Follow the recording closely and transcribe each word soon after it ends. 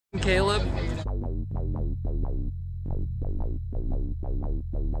Caleb.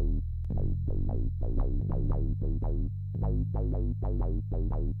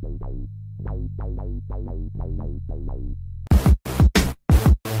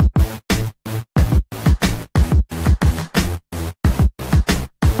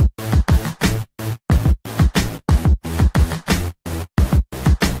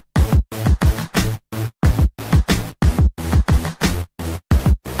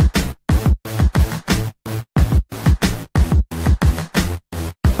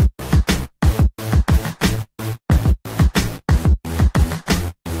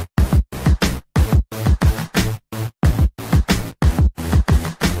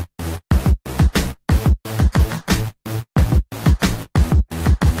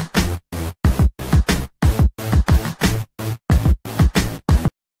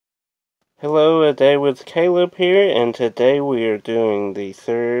 Hello, A Day with Caleb here, and today we are doing the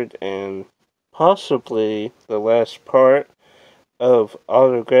third and possibly the last part of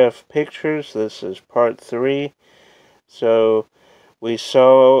autograph pictures. This is part 3. So we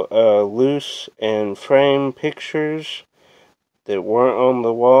saw loose and frame pictures that weren't on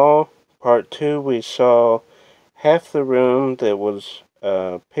the wall. Part 2, we saw half the room that was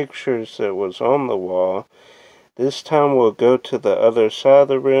pictures that was on the wall. This time we'll go to the other side of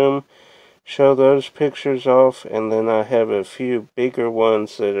the room, show those pictures off, and then I have a few bigger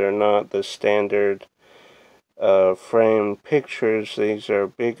ones that are not the standard frame pictures. These are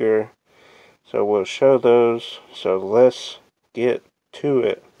bigger, so we'll show those. So let's get to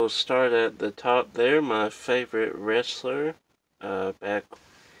it. We'll start at the top there. My favorite wrestler back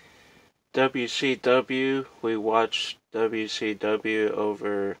WCW. We watched WCW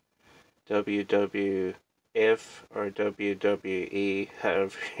over WWF or WWE,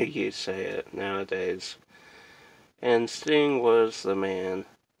 however you say it nowadays. And Sting was the man.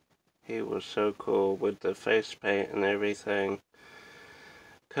 He was so cool with the face paint and everything.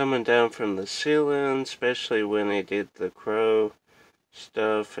 Coming down from the ceiling, especially when he did the crow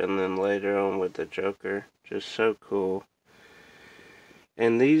stuff, and then later on with the Joker. Just so cool.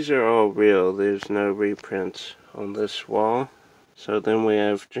 And these are all real. There's no reprints on this wall. So then we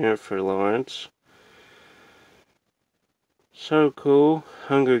have Jennifer Lawrence. So cool.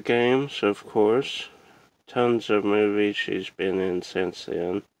 Hunger Games, of course. Tons of movies she's been in since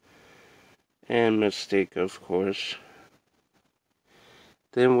then. And Mystique, of course.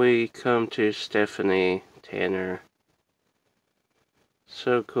 Then we come to Stephanie Tanner.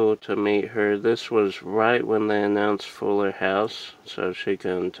 So cool to meet her. This was right when they announced Fuller House, so she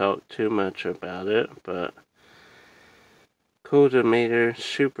couldn't talk too much about it, but cool to meet her.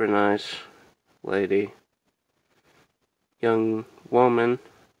 Super nice lady. Young woman.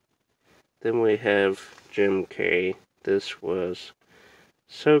 Then we have Jim Carrey. This was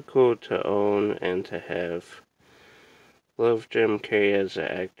so cool to own and to have. Love Jim Carrey as an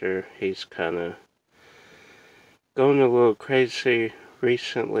actor. He's kind of going a little crazy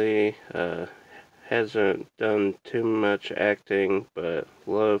recently. Hasn't done too much acting, but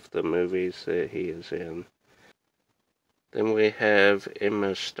love the movies that he is in. Then we have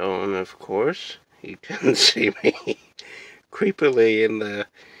Emma Stone, of course. You can see me creepily in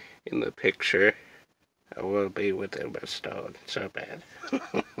the picture. I will be with Emma Stone. So bad.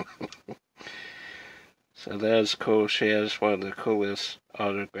 So that's cool. She has one of the coolest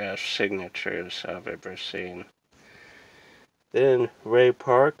autograph signatures I've ever seen. Then Ray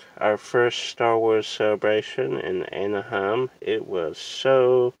Park, our first Star Wars celebration in Anaheim. It was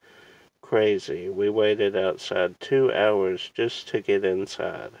so crazy. We waited outside 2 hours just to get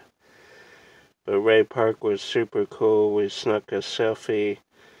inside. But Ray Park was super cool. We snuck a selfie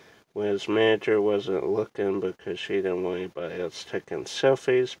when his manager wasn't looking because she didn't want anybody else taking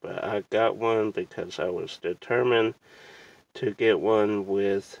selfies. But I got one because I was determined to get one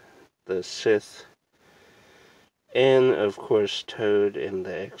with the Sith and, of course, Toad in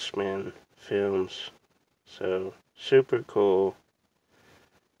the X-Men films. So, super cool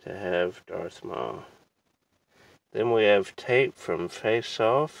to have Darth Maul. Then we have tape from Face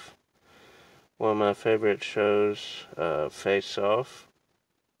Off. One of my favorite shows, Face Off.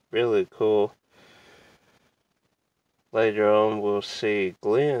 Really cool. Later on, we'll see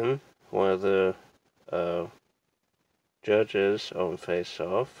Glenn, one of the judges on Face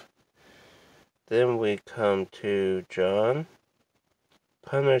Off. Then we come to John,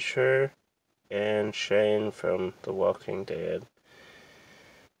 Punisher, and Shane from The Walking Dead.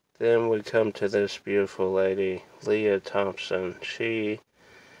 Then we come to this beautiful lady, Leah Thompson. She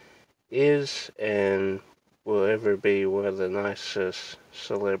is and will ever be one of the nicest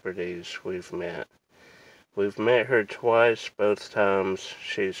celebrities we've met. We've met her twice. Both times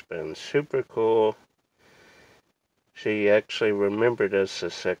she's been super cool. She actually remembered us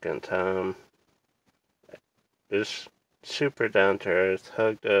the second time. Just super down to earth,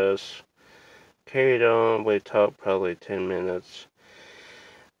 hugged us, carried on. We talked probably 10 minutes.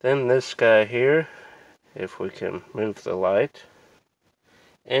 Then this guy here, if we can move the light.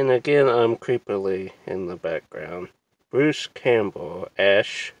 And again, I'm creepily in the background. Bruce Campbell,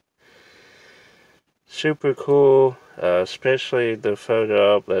 Ash. Super cool, especially the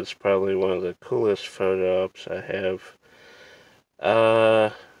photo op. That's probably one of the coolest photo ops I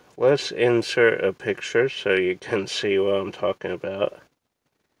have. Let's insert a picture so you can see what I'm talking about.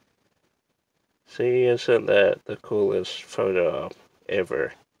 See, isn't that the coolest photo op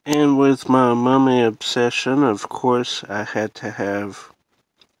ever? And with my mummy obsession, of course, I had to have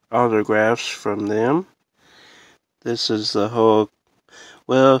autographs from them. This is the whole,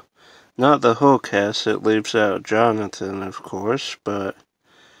 well, not the whole cast. It leaves out Jonathan, of course, but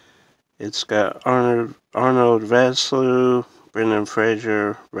it's got Arnold Vosloo, Brendan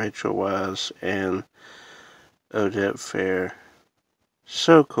Fraser, Rachel Weisz, and Odette Fair.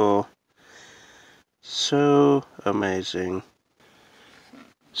 So cool. So amazing.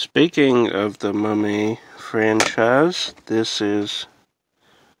 Speaking of the Mummy franchise, this is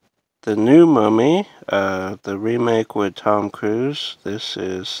the new Mummy, the remake with Tom Cruise. This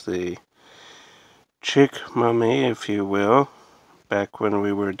is the chick Mummy, if you will. Back when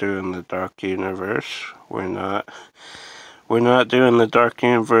we were doing the Dark Universe. We're not doing the Dark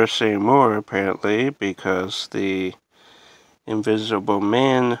Universe anymore, apparently, because the Invisible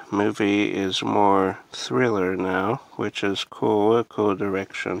Man movie is more thriller now, which is cool, a cool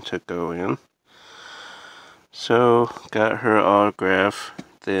direction to go in. So, got her autograph.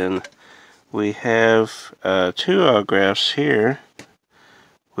 Then we have 2 autographs here.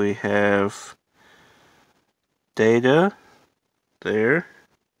 We have Data there,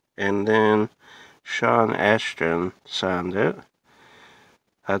 and then Sean Ashton signed it.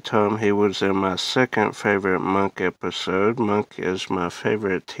 I told him he was in my second favorite Monk episode. Monk is my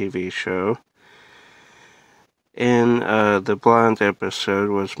favorite TV show. And the Blind episode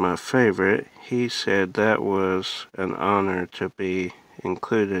was my favorite. He said that was an honor to be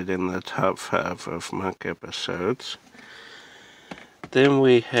included in the top 5 of Monk episodes. Then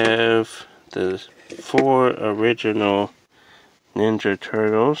we have the 4 original Ninja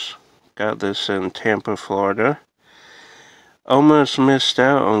Turtles. Got this in Tampa, Florida. Almost missed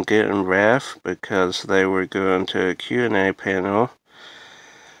out on getting Raph because they were going to a Q&A panel.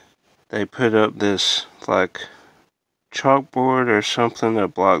 They put up this, like, chalkboard or something to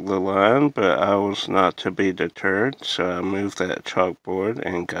block the line, but I was not to be deterred, so I moved that chalkboard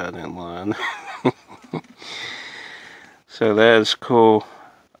and got in line. So that is cool.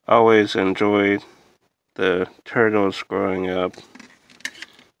 Always enjoyed the Turtles growing up.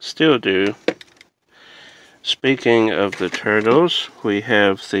 Still do. Speaking of the Turtles, we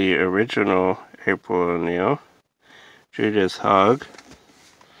have the original April O'Neil, Judith Hogg.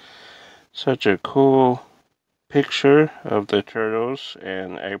 Such a cool picture of the Turtles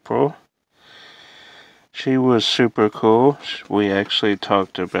and April. She was super cool. We actually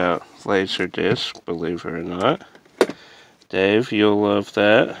talked about Laserdisc, believe it or not. Dave, you'll love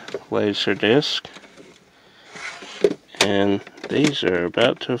that. Laserdisc. And these are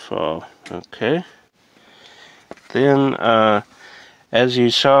about to fall. Okay. Then, as you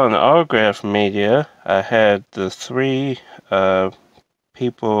saw in autograph media, I had the 3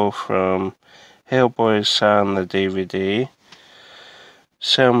 people from Hellboy sign the DVD.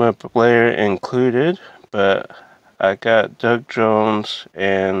 Selma Blair included, but I got Doug Jones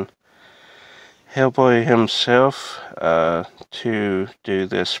and Hellboy himself to do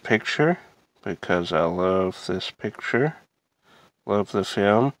this picture because I love this picture. Love the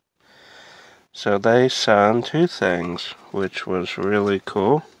film. So they signed 2 things, which was really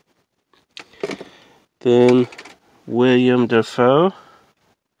cool. Then William Dafoe,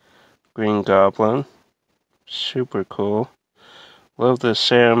 Green Goblin, super cool. Love the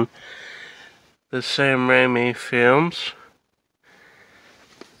Sam Raimi films.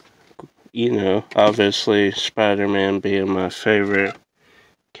 You know, obviously Spider-Man being my favorite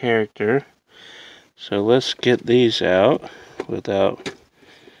character. So let's get these out without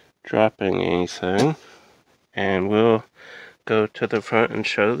dropping anything, and we'll go to the front and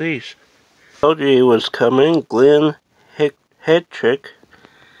show these. Told you he was coming. Glenn Hetrick.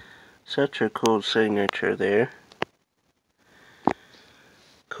 Such a cool signature there.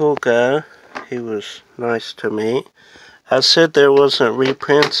 Cool guy. He was nice to meet. I said there wasn't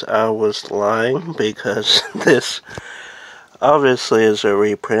reprints. I was lying because this obviously is a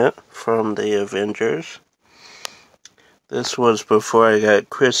reprint from the Avengers. This was before I got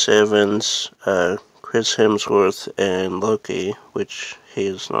Chris Evans, Chris Hemsworth, and Loki, which he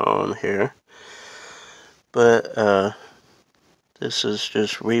is not on here. But this is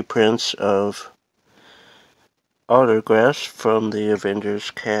just reprints of autographs from the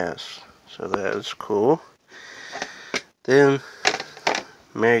Avengers cast. So that is cool. Then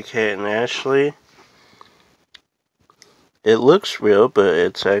Mary-Kate and Ashley. It looks real, but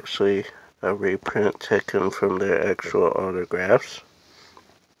it's actually a reprint taken from their actual autographs.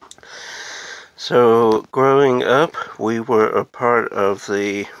 So, growing up, we were a part of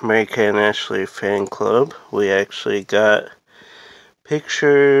the Mary-Kate and Ashley fan club. We actually got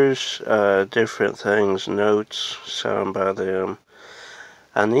pictures, different things, notes signed by them.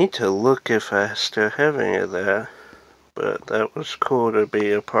 I need to look if I still have any of that, but that was cool to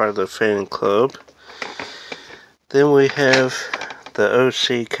be a part of the fan club. Then we have the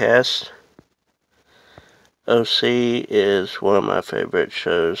OC cast. OC is one of my favorite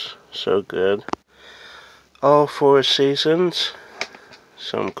shows. So good. All 4 seasons.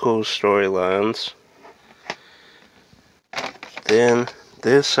 Some cool storylines. Then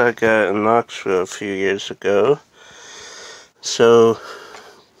this I got in Knoxville a few years ago. So,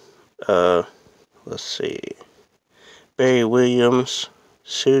 let's see. Barry Williams,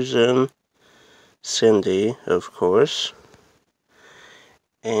 Susan, Cindy, of course.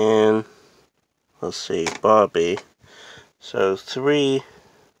 And let's see, Bobby. So 3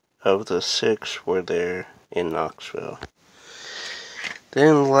 of the 6 were there in Knoxville.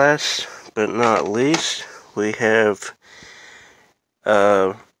 Then last but not least, we have,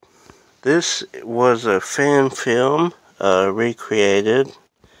 this was a fan film, recreated.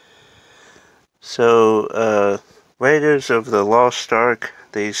 So, Raiders of the Lost Ark,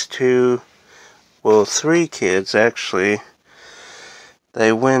 these 3 kids actually,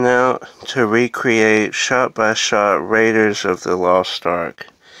 they went out to recreate shot-by-shot Raiders of the Lost Ark.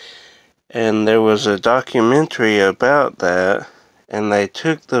 And there was a documentary about that, and they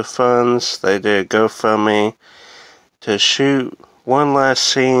took the funds, they did GoFundMe, to shoot one last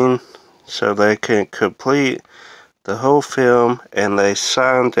scene so they could complete the whole film, and they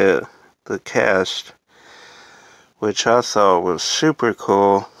signed it, the cast, which I thought was super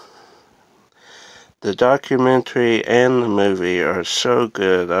cool. The documentary and the movie are so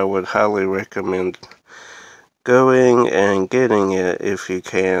good. I would highly recommend going and getting it if you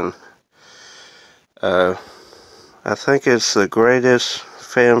can. I think it's the greatest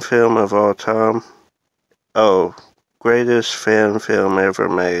fan film of all time. Oh, greatest fan film ever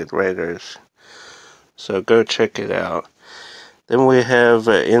made, Raiders. So go check it out. Then we have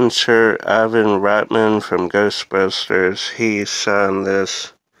insert Ivan Reitman from Ghostbusters. He signed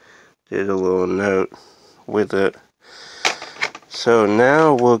this, did a little note with it. So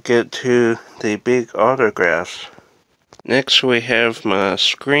now we'll get to the big autographs. Next we have my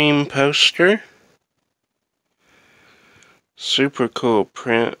Scream poster. Super cool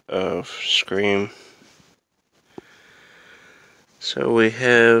print of Scream. So we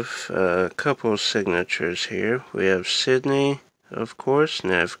have a couple signatures here. We have Sydney, of course,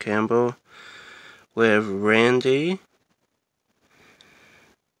 Nev Campbell. We have Randy.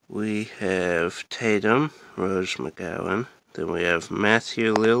 We have Tatum, Rose McGowan. Then we have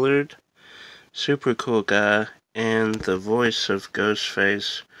Matthew Lillard, super cool guy, and the voice of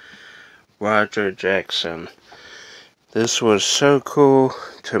Ghostface, Roger Jackson. This was so cool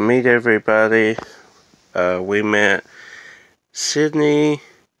to meet everybody. We met Sydney,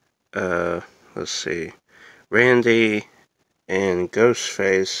 let's see, Randy, and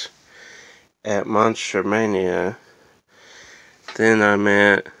Ghostface at Monster Mania. Then I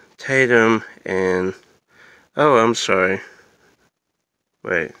met Tatum and, oh, I'm sorry.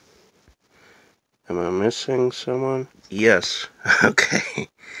 Wait. Am I missing someone? Yes. Okay.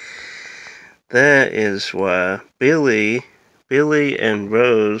 That is why Billy and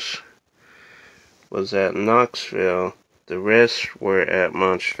Rose was at Knoxville. The rest were at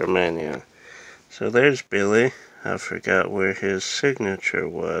Monster Mania. So there's Billy. I forgot where his signature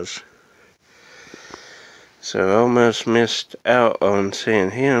was. So I almost missed out on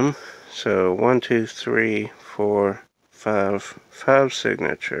seeing him. So 1, 2, 3, 4, 5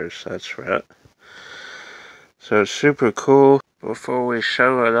 signatures. That's right. So super cool. Before we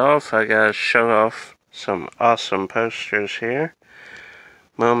show it off, I gotta show off some awesome posters here.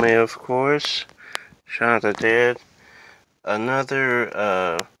 Mummy, of course. Shaun of the Dead.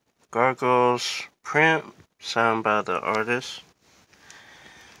 Another Gargoyles print signed by the artist.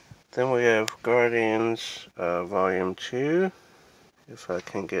 Then we have Guardians Volume 2, if I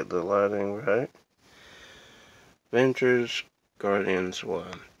can get the lighting right. Avengers Guardians 1.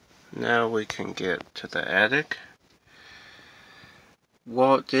 Now we can get to the attic.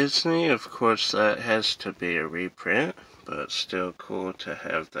 Walt Disney, of course, that has to be a reprint, but still cool to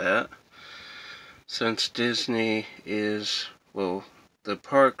have that. Since Disney is, well, the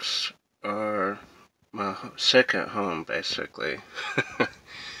parks are my second home, basically.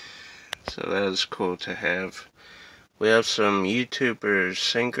 So that is cool to have. We have some YouTubers,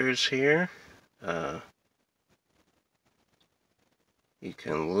 singers here. You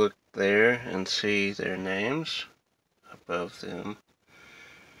can look there and see their names above them.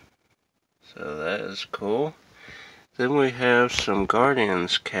 So that is cool. Then we have some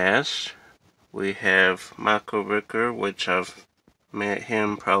Guardians cast. We have Michael Rooker, which I've met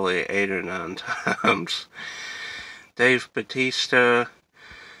him probably 8 or 9 times. Dave Bautista,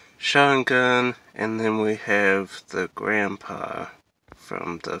 Sean Gunn, and then we have the grandpa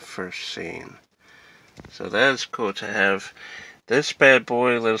from the first scene. So that is cool to have. This bad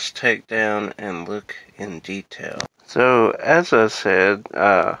boy, let's take down and look in detail. So, as I said,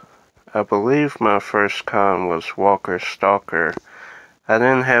 I believe my first con was Walker Stalker. I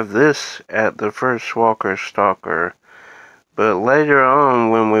didn't have this at the first Walker Stalker, but later on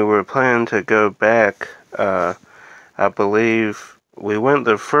when we were planning to go back, I believe we went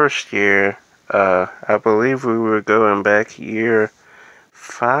the first year. I believe we were going back year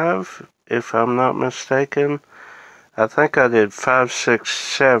 5, if I'm not mistaken. I think I did 5, 6,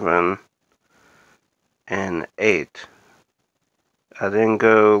 7, and 8. I didn't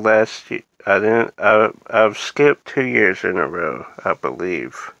go last year. I've skipped 2 years in a row, I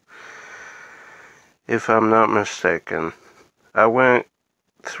believe. If I'm not mistaken. I went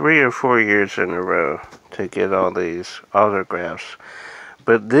 3 or 4 years in a row to get all these autographs.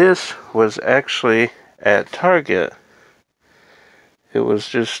 But this was actually at Target. It was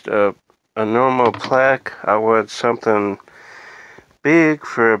just a normal plaque. I wanted something big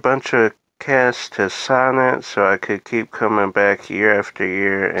for a bunch of casts to sign it so I could keep coming back year after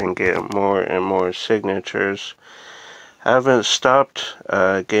year and get more and more signatures. I haven't stopped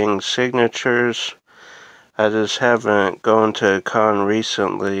getting signatures. I just haven't gone to a con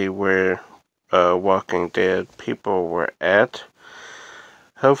recently where Walking Dead people were at.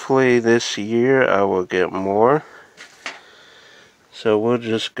 Hopefully this year I will get more. So we'll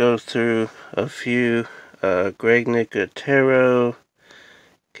just go through a few. Greg Nicotero,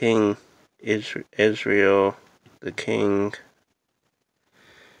 King Israel, the King.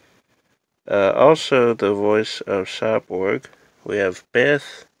 Also the voice of Cyborg. We have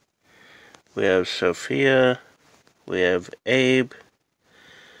Beth. We have Sophia. We have Abe.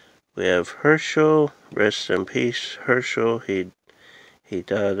 We have Herschel. Rest in peace, Herschel. He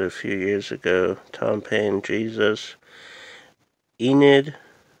died a few years ago. Tom Payne, Jesus. Enid.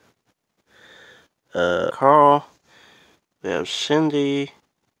 Carl. We have Cindy.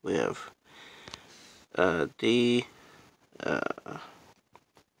 We have Dee.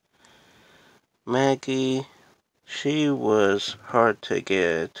 Maggie. She was hard to get.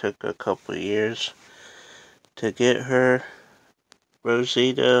 It took a couple years to get her.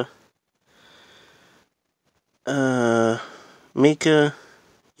 Rosita. Micah.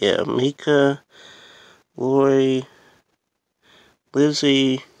 Yeah, Micah. Lori.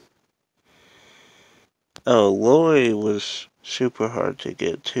 Lizzie. Oh, Lori was super hard to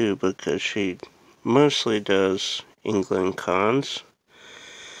get too because she mostly does England cons.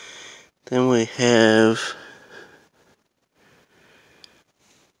 Then we have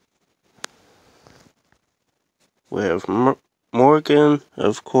Morgan,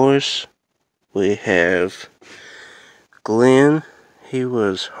 of course. We have Glenn. He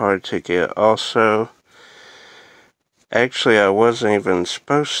was hard to get also. Actually, I wasn't even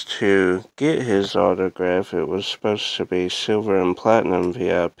supposed to get his autograph. It was supposed to be Silver and Platinum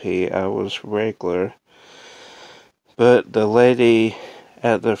VIP. I was regular. But the lady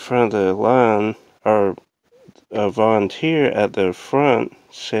at the front of the line, or a volunteer at the front,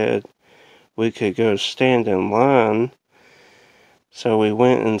 said we could go stand in line. So we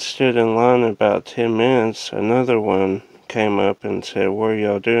went and stood in line about 10 minutes. Another one came up and said, "What are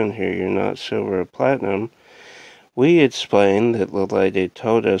y'all doing here? You're not Silver or Platinum." We explained that the lady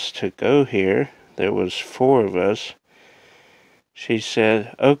told us to go here. There was 4 of us. She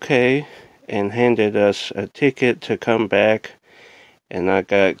said, "Okay," and handed us a ticket to come back, and I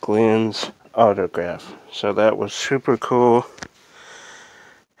got Glenn's autograph. So that was super cool.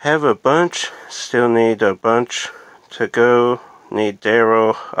 Have a bunch. Still need a bunch to go. Need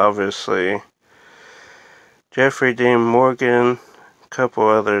Daryl, obviously. Jeffrey Dean Morgan. A couple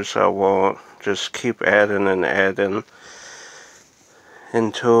others I want. Just keep adding and adding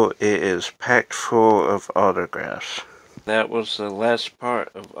until it is packed full of autographs. that was the last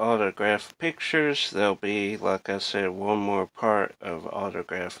part of autograph pictures. There'll be, like I said, one more part of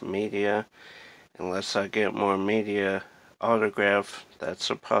autograph media. Unless I get more media autograph, that's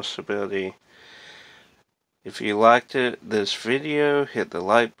a possibility. If you liked this video, hit the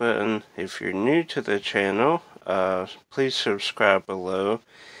like button. If you're new to the channel, please subscribe below.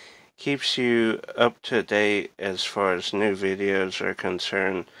 Keeps you up to date as far as new videos are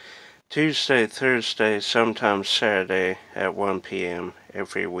concerned. Tuesday, Thursday, sometimes Saturday at 1 p.m.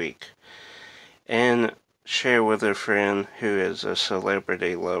 every week. And share with a friend who is a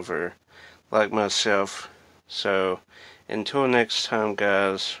celebrity lover like myself. So, until next time,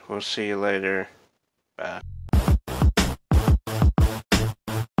 guys, we'll see you later. Bye.